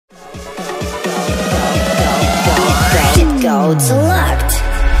Mode select.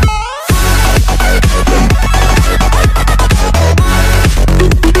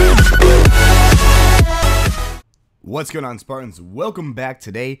 What's going on, Spartans? Welcome back.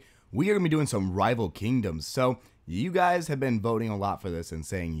 Today we are going to be doing some Rival Kingdoms. So you guys have been voting a lot for this and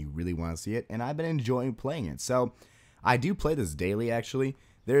saying you really want to see it, and I've been enjoying playing it. So I do play this daily, actually.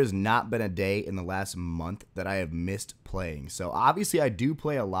 There has not been a day in the last month that I have missed playing. So obviously I do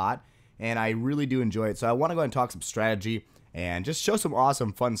play a lot, and I really do enjoy it. So I want to go ahead and talk some strategy and just show some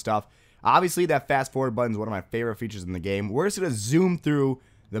awesome fun stuff. Obviously that fast forward button is one of my favorite features in the game. We're just going to zoom through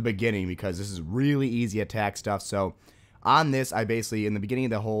the beginning because this is really easy attack stuff. So on this, I basically, in the beginning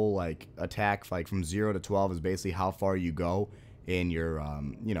of the whole like attack, like from 0 to 12 is basically how far you go in your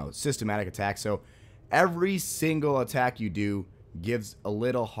systematic attack. So every single attack you do gives a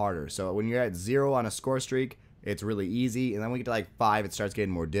little harder. So when you're at 0 on a score streak, it's really easy, and then when we get to like 5, it starts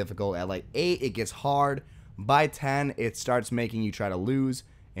getting more difficult. At like 8, it gets hard. By 10, it starts making you try to lose,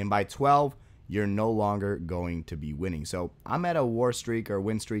 and by 12, you're no longer going to be winning. So I'm at a war streak or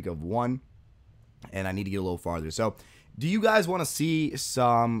win streak of 1, and I need to get a little farther. So do you guys want to see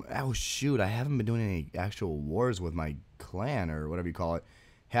some... Oh, shoot, I haven't been doing any actual wars with my clan or whatever you call it.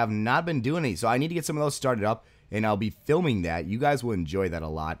 Have not been doing any, so I need to get some of those started up, and I'll be filming that. You guys will enjoy that a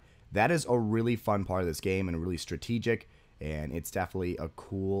lot. That is a really fun part of this game and really strategic, and it's definitely a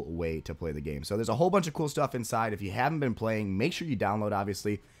cool way to play the game. So there's a whole bunch of cool stuff inside. If you haven't been playing, make sure you download,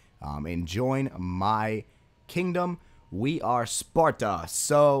 obviously, and join my kingdom. We are Sparta.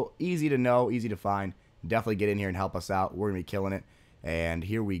 So easy to know, easy to find. Definitely get in here and help us out. We're going to be killing it. And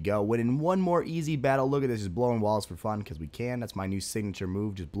here we go. Winning one more easy battle. Look at this, just blowing walls for fun because we can. That's my new signature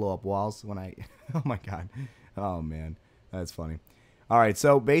move, just blow up walls when I... Oh my god. Oh man, that's funny. Alright,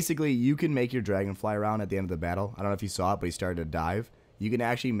 so basically you can make your dragon fly around at the end of the battle. I don't know if you saw it, but he started to dive. You can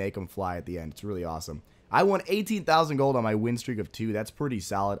actually make him fly at the end. It's really awesome. I won 18,000 gold on my win streak of 2. That's pretty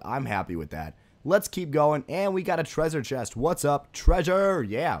solid. I'm happy with that. Let's keep going, and we got a treasure chest. What's up, treasure?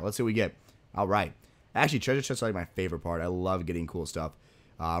 Yeah, let's see what we get. Alright. Actually, treasure chests are like my favorite part. I love getting cool stuff.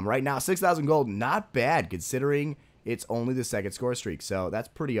 Right now, 6,000 gold. Not bad, considering it's only the second score streak. So that's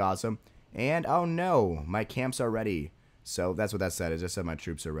pretty awesome. And, oh no, my camps are ready. So that's what that said. It just said my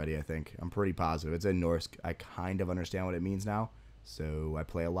troops are ready, I think. I'm pretty positive. It's in Norse. I kind of understand what it means now. So I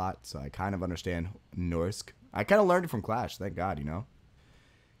play a lot, so I kind of understand Norse. I kind of learned it from Clash, thank God, you know.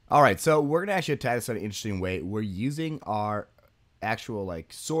 Alright, so we're going to actually attack this in an interesting way. We're using our actual like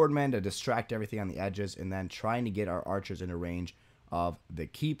swordmen to distract everything on the edges, and then trying to get our archers into range of the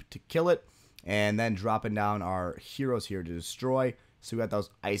keep to kill it, and then dropping down our heroes here to destroy. So we got those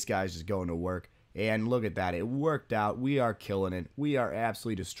ice guys just going to work. And look at that. It worked out. We are killing it. We are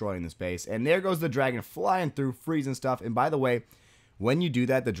absolutely destroying this base. And there goes the dragon flying through, freezing stuff. And by the way, when you do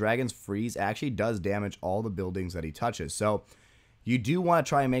that, the dragon's freeze actually does damage all the buildings that he touches. So you do want to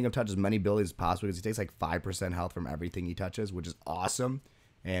try and make him touch as many buildings as possible because he takes like 5% health from everything he touches, which is awesome.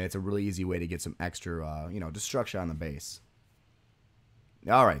 And it's a really easy way to get some extra, destruction on the base.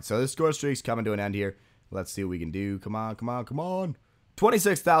 Alright, so this score streak's coming to an end here. Let's see what we can do. Come on, come on, come on.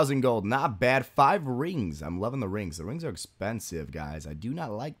 26,000 gold. Not bad. 5 rings. I'm loving the rings. The rings are expensive, guys. I do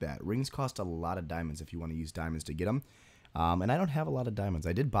not like that. Rings cost a lot of diamonds if you want to use diamonds to get them. And I don't have a lot of diamonds.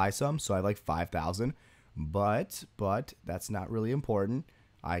 I did buy some, so I have like 5,000. But that's not really important.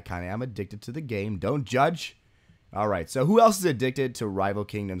 I kind of am addicted to the game. Don't judge. Alright, so who else is addicted to Rival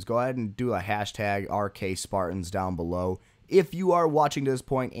Kingdoms? Go ahead and do a hashtag RK Spartans down below. If you are watching to this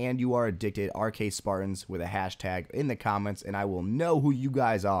point and you are addicted, RK Spartans with a hashtag in the comments, and I will know who you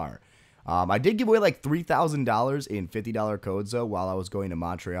guys are. I did give away like $3,000 in $50 codes, though, while I was going to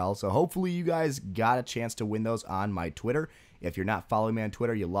Montreal. So hopefully you guys got a chance to win those on my Twitter. If you're not following me on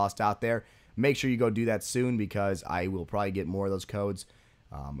Twitter, you lost out there. Make sure you go do that soon because I will probably get more of those codes.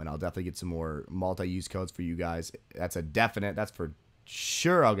 And I'll definitely get some more multi-use codes for you guys. That's a definite. That's for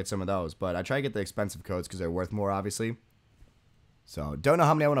sure I'll get some of those. But I try to get the expensive codes because they're worth more, obviously. So, don't know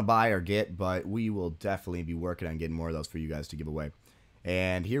how many I want to buy or get, but we will definitely be working on getting more of those for you guys to give away.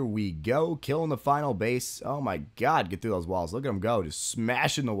 And here we go, killing the final base. Oh my god, get through those walls. Look at them go, just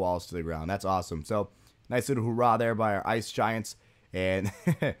smashing the walls to the ground. That's awesome. So, nice little hurrah there by our ice giants. And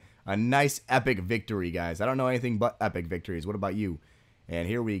a nice epic victory, guys. I don't know anything but epic victories. What about you? And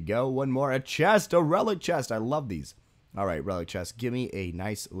here we go, one more. A chest, a relic chest. I love these. Alright, relic chest. Give me a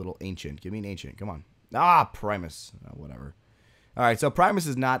nice little ancient. Give me an ancient. Come on. Ah, Primus. Whatever. Alright, so Primus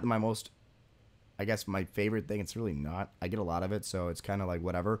is not my most, I guess, my favorite thing. It's really not. I get a lot of it, so it's kind of like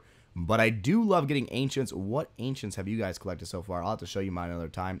whatever. But I do love getting ancients. What ancients have you guys collected so far? I'll have to show you mine another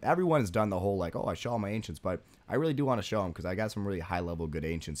time. Everyone's done the whole, like, oh, I show all my ancients. But I really do want to show them because I got some really high-level good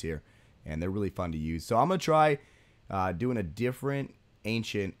ancients here. And they're really fun to use. So I'm going to try doing a different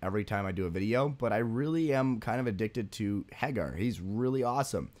ancient every time I do a video, but I really am kind of addicted to Hagar. He's really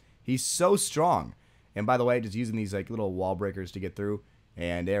awesome. He's so strong. And by the way, just using these like little wall breakers to get through.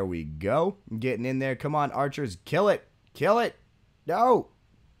 And there we go. Getting in there. Come on, archers. Kill it. Kill it. No.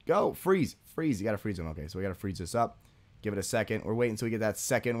 Go. Freeze. Freeze. You got to freeze him. Okay, so we got to freeze this up. Give it a second. We're waiting until we get that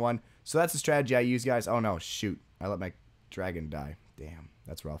second one. So that's the strategy I use, guys. Oh, no. Shoot. I let my dragon die. Damn.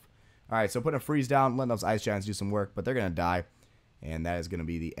 That's rough. All right, so putting a freeze down, letting those ice giants do some work, but they're going to die. And that is going to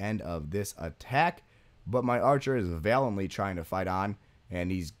be the end of this attack. But my archer is valiantly trying to fight on. And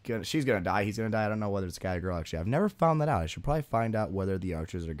she's going to die. He's going to die. I don't know whether it's a guy or girl, actually. I've never found that out. I should probably find out whether the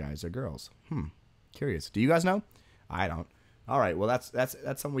archers are guys or girls. Curious. Do you guys know? I don't. All right, well, that's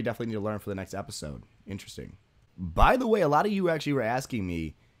something we definitely need to learn for the next episode. Interesting. By the way, a lot of you actually were asking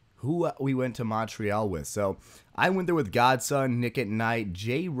me who we went to Montreal with. So I went there with Godson, Nick at Night,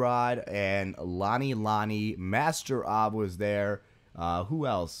 J-Rod, and Lonnie. Master Ob was there. Who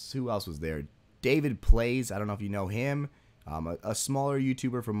else? Who else was there? David Plays. I don't know if you know him. A smaller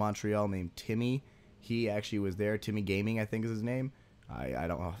YouTuber from Montreal named Timmy. He actually was there. Timmy Gaming, I think is his name. I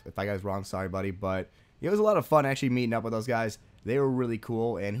don't know if I got it wrong. Sorry, buddy. But it was a lot of fun actually meeting up with those guys. They were really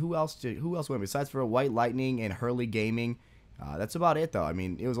cool. And who else went besides for White Lightning and Hurley Gaming? That's about it, though. I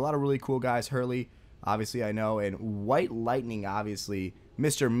mean, it was a lot of really cool guys. Hurley, obviously, I know. And White Lightning, obviously.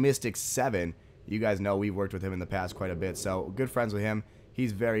 Mr. Mystic 7. You guys know we've worked with him in the past quite a bit. So good friends with him.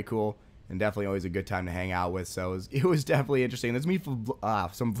 He's very cool. And definitely always a good time to hang out with. So it was definitely interesting. There's me for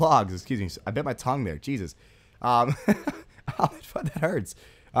some vlogs. Excuse me. I bit my tongue there. Jesus. That hurts.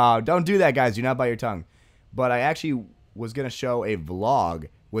 Don't do that, guys. Do not bite your tongue. But I actually was going to show a vlog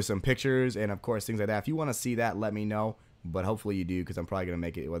with some pictures and, of course, things like that. If you want to see that, let me know. But hopefully you do, because I'm probably going to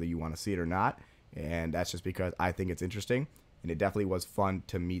make it whether you want to see it or not. And that's just because I think it's interesting. And it definitely was fun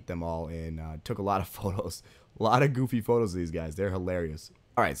to meet them all. And took a lot of photos. A lot of goofy photos of these guys. They're hilarious.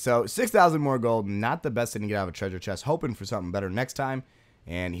 Alright, so 6,000 more gold, not the best thing to get out of a treasure chest, hoping for something better next time.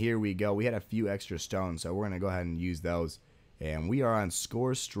 And here we go. We had a few extra stones, so we're going to go ahead and use those. And we are on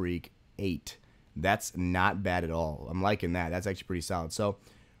score streak 8. That's not bad at all. I'm liking that. That's actually pretty solid. So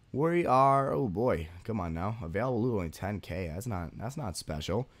we are, oh boy, come on now. Available loot only 10k. That's not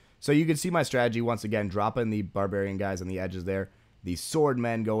special. So you can see my strategy once again, dropping the barbarian guys on the edges there. The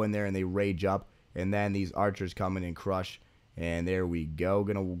swordmen go in there and they rage up. And then these archers come in and crush. And there we go.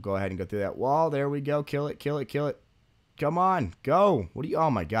 Gonna go ahead and go through that wall. There we go. Kill it, kill it, kill it. Come on, go. What do you? Oh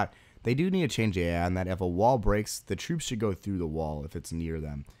my god. They do need to change the AI on that. If a wall breaks, the troops should go through the wall if it's near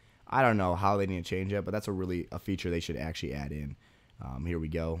them. I don't know how they need to change it, but that's a feature they should actually add in. Here we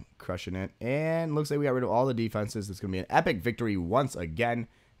go, crushing it. And looks like we got rid of all the defenses. It's gonna be an epic victory once again.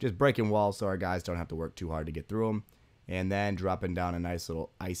 Just breaking walls so our guys don't have to work too hard to get through them. And then dropping down a nice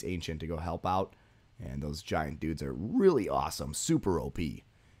little ice ancient to go help out. And those giant dudes are really awesome. Super OP.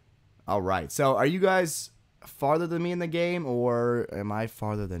 Alright, so are you guys farther than me in the game, or am I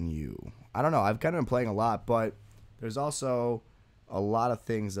farther than you? I don't know. I've kind of been playing a lot, but there's also a lot of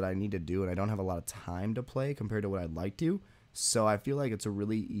things that I need to do, and I don't have a lot of time to play compared to what I'd like to. So I feel like it's a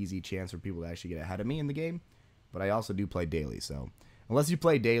really easy chance for people to actually get ahead of me in the game. But I also do play daily, so unless you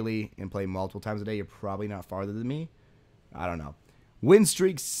play daily and play multiple times a day, you're probably not farther than me. I don't know. Win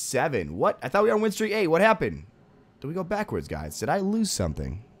streak 7. What? I thought we were on win streak 8. What happened? Did we go backwards, guys? Did I lose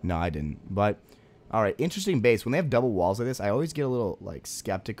something? No, I didn't. But, alright, interesting base. When they have double walls like this, I always get a little, like,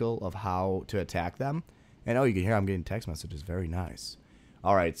 skeptical of how to attack them. And, oh, you can hear I'm getting text messages. Very nice.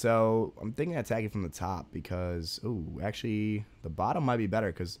 Alright, so I'm thinking of attacking from the top because, ooh, actually, the bottom might be better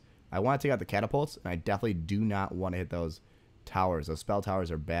because I want to take out the catapults, and I definitely do not want to hit those towers. Those spell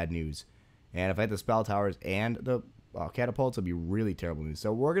towers are bad news. And if I hit the spell towers and the catapults, it'll be really terrible news.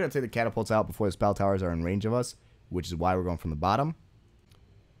 So we're going to take the catapults out before the spell towers are in range of us, which is why we're going from the bottom.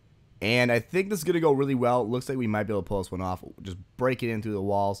 And I think this is going to go really well. It looks like we might be able to pull this one off. Just break it in through the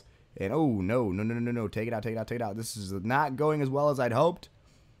walls. And oh, no. Take it out, take it out, take it out. This is not going as well as I'd hoped.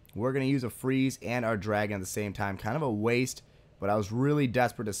 We're going to use a freeze and our dragon at the same time. Kind of a waste, but I was really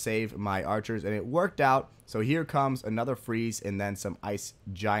desperate to save my archers, and it worked out. So here comes another freeze and then some ice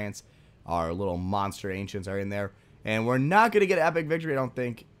giants. Our little monster ancients are in there. And we're not going to get an epic victory, I don't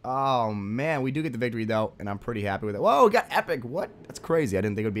think. Oh, man. We do get the victory, though, and I'm pretty happy with it. Whoa, we got epic. What? That's crazy. I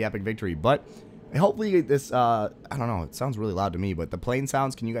didn't think it would be epic victory. But hopefully this, I don't know. It sounds really loud to me, but the plane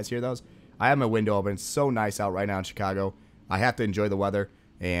sounds, can you guys hear those? I have my window open. It's so nice out right now in Chicago. I have to enjoy the weather.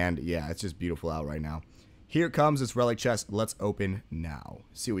 And, yeah, it's just beautiful out right now. Here comes this relic chest. Let's open now.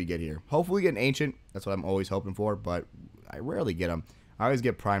 See what we get here. Hopefully we get an ancient. That's what I'm always hoping for, but I rarely get them. I always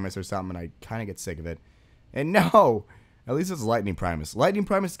get Primus or something, and I kind of get sick of it. And no, at least it's Lightning Primus. Lightning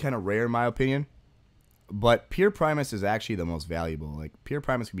Primus is kind of rare in my opinion. But Pure Primus is actually the most valuable. Like, Pure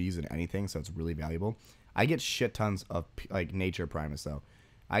Primus can be used in anything, so it's really valuable. I get shit tons of, like, Nature Primus, though.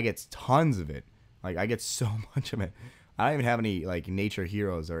 I get tons of it. Like, I get so much of it. I don't even have any, like, Nature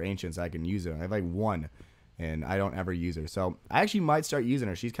Heroes or Ancients I can use it. I have, like, one, and I don't ever use her. So, I actually might start using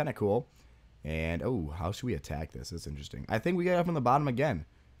her. She's kind of cool. And, oh, how should we attack this? That's interesting. I think we get it from the bottom again.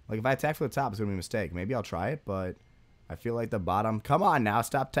 Like, if I attack from the top, it's going to be a mistake. Maybe I'll try it, but I feel like the bottom... Come on now,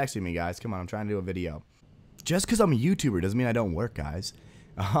 stop texting me, guys. Come on, I'm trying to do a video. Just because I'm a YouTuber doesn't mean I don't work, guys.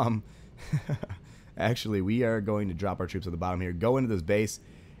 Actually, we are going to drop our troops at the bottom here, go into this base,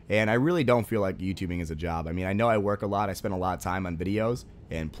 and I really don't feel like YouTubing is a job. I mean, I know I work a lot. I spend a lot of time on videos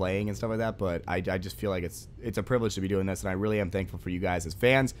and playing and stuff like that, but I just feel like it's a privilege to be doing this, and I really am thankful for you guys as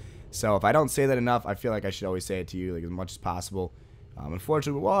fans. So if I don't say that enough, I feel like I should always say it to you, like, as much as possible.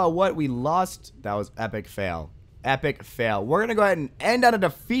 Unfortunately, whoa, what? We lost? That was epic fail. Epic fail. We're going to go ahead and end on a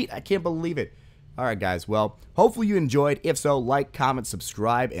defeat. I can't believe it. Alright, guys. Well, hopefully you enjoyed. If so, like, comment,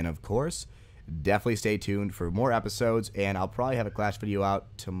 subscribe, and of course, definitely stay tuned for more episodes, and I'll probably have a Clash video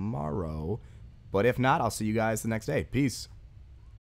out tomorrow. But if not, I'll see you guys the next day. Peace.